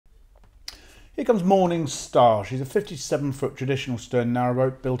Here comes Morning Star. She's a 57-foot traditional stern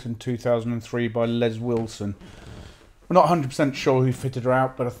narrowboat built in 2003 by Les Wilson. We're not 100% sure who fitted her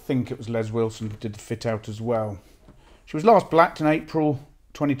out, but I think it was Les Wilson who did the fit out as well. She was last blacked in April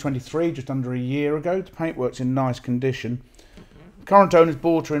 2023, just under a year ago. The paintwork's in nice condition. The current owners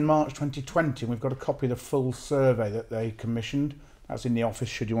bought her in March 2020, and we've got a copy of the full survey that they commissioned. That's in the office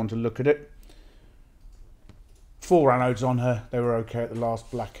should you want to look at it. 4 anodes on her, they were okay at the last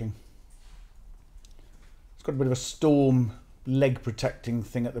blacking. It's got a bit of a storm leg protecting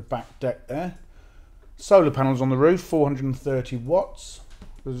thing at the back deck there. Solar panels on the roof, 430 watts.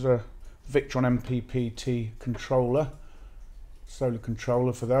 There's a Victron MPPT controller, solar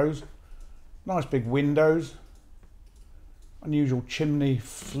controller for those. Nice big windows. Unusual chimney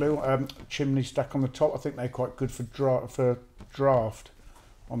chimney stack on the top. I think they're quite good for draft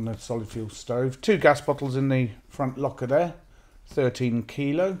on the solid fuel stove. 2 gas bottles in the front locker there, 13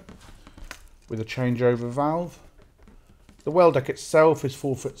 kilo. With a changeover valve. The well deck itself is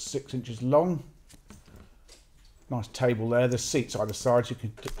 4 foot 6 inches long. Nice table there. There's seats either side so you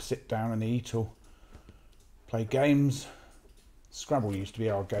can sit down and eat or play games. Scrabble used to be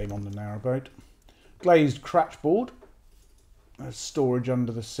our game on the narrowboat. Glazed cratch board. There's storage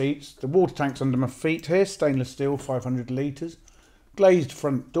under the seats. The water tank's under my feet here. Stainless steel, 500 litres. Glazed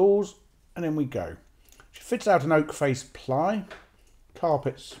front doors. And in we go. She fits out an oak face ply.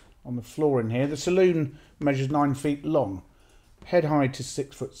 Carpets on the floor in here. The saloon measures 9 feet long. Head height is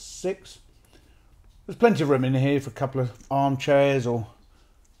 6 foot 6. There's plenty of room in here for a couple of armchairs or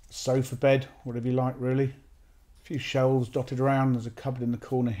a sofa bed, whatever you like really. A few shelves dotted around. There's a cupboard in the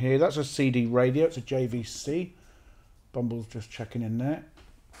corner here. That's a CD radio. It's a JVC. Bumble's just checking in there.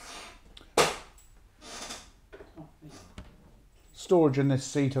 Storage in this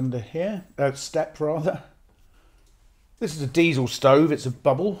seat under here. Step rather. This is a diesel stove. It's a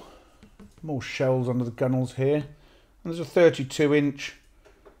bubble. More shelves under the gunnels here. And there's a 32-inch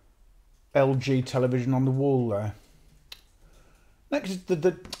LG television on the wall there. Next is the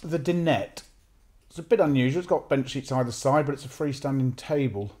dinette. It's a bit unusual. It's got bench seats either side, but it's a freestanding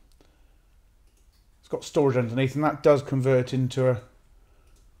table. It's got storage underneath, and that does convert into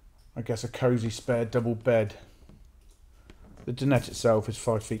I guess a cosy spare double bed. The dinette itself is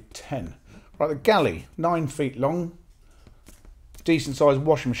 5 feet 10. Right, the galley, 9 feet long. Decent sized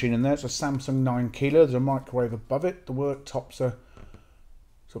washing machine in there. It's a Samsung 9 kilo. There's a microwave above it. The worktops are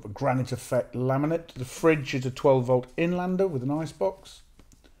sort of a granite effect laminate. The fridge is a 12-volt inlander with an ice box.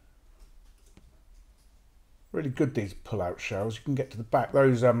 Really good, these pull-out shelves. You can get to the back.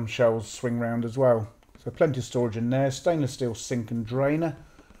 Those shelves swing round as well. So plenty of storage in there. Stainless steel sink and drainer.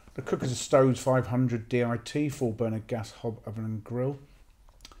 The cooker's a Stowe's 500 DIT, 4-burner gas hob oven and grill.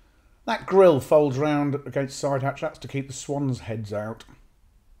 That grill folds round against the side hatch. That's to keep the swans' heads out.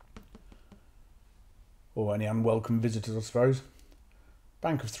 Or any unwelcome visitors, I suppose.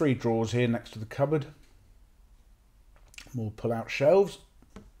 Bank of 3 drawers here next to the cupboard. More pull-out shelves.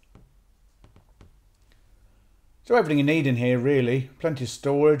 So everything you need in here, really. Plenty of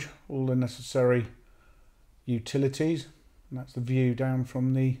storage, all the necessary utilities. And that's the view down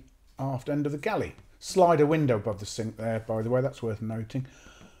from the aft end of the galley. Slider window above the sink there, by the way. That's worth noting.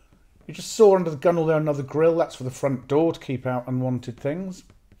 You just saw under the gunnel there another grill. That's for the front door to keep out unwanted things.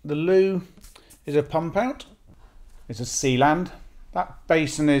 The loo is a pump out. It's a Sealand. That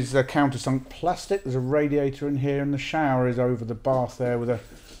basin is a countersunk plastic. There's a radiator in here, and the shower is over the bath there with a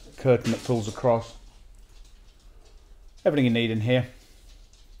curtain that pulls across. Everything you need in here.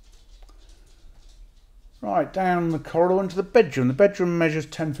 Right, down the corridor into the bedroom. The bedroom measures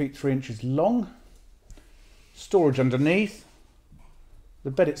 10 feet 3 inches long. Storage underneath. The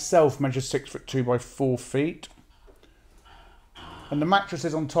bed itself measures 6 foot 2 by 4 feet. And the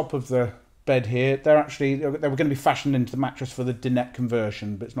mattresses on top of the bed here, they were going to be fashioned into the mattress for the dinette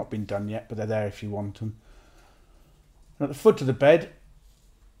conversion, but it's not been done yet, but they're there if you want them. And at the foot of the bed,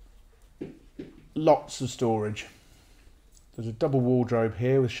 lots of storage. There's a double wardrobe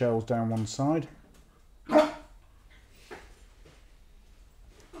here with shelves down one side.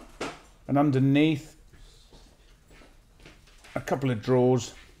 And underneath, a couple of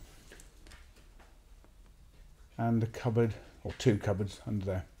drawers and a cupboard, or 2 cupboards under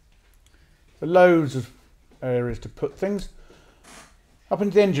there. So loads of areas to put things. Up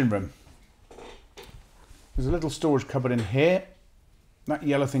into the engine room. There's a little storage cupboard in here. That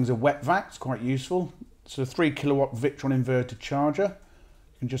yellow thing's a wet vac, it's quite useful. It's a 3 kilowatt Victron inverter charger.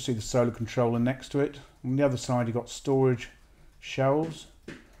 You can just see the solar controller next to it. On the other side you've got storage shelves.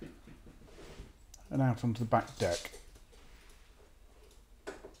 And out onto the back deck.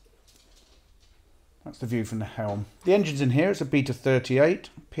 That's the view from the helm. The engine's in here. It's a Beta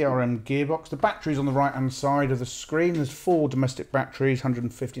 38 PRM gearbox. The battery's on the right hand side of the screen. There's 4 domestic batteries,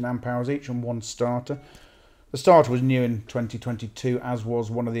 115 amp hours each, and 1 starter. The starter was new in 2022, as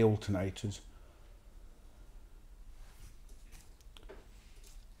was one of the alternators.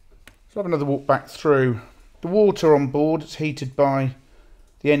 So I'll have another walk back through. The water on board, it's heated by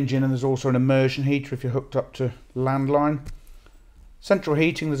the engine, and there's also an immersion heater if you're hooked up to landline. Central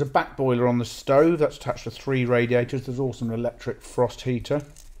heating, there's a back boiler on the stove that's attached to 3 radiators. There's also an electric frost heater.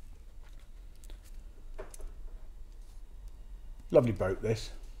 Lovely boat, this.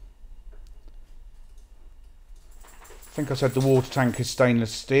 I think I said the water tank is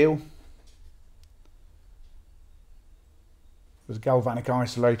stainless steel. There's a galvanic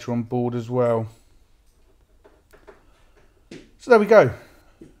isolator on board as well. So there we go.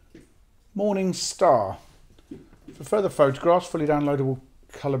 Morning Star. For further photographs, fully downloadable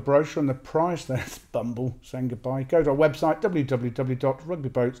colour brochure and the price, there's Bumble saying goodbye. Go to our website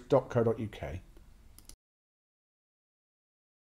www.rugbyboats.co.uk.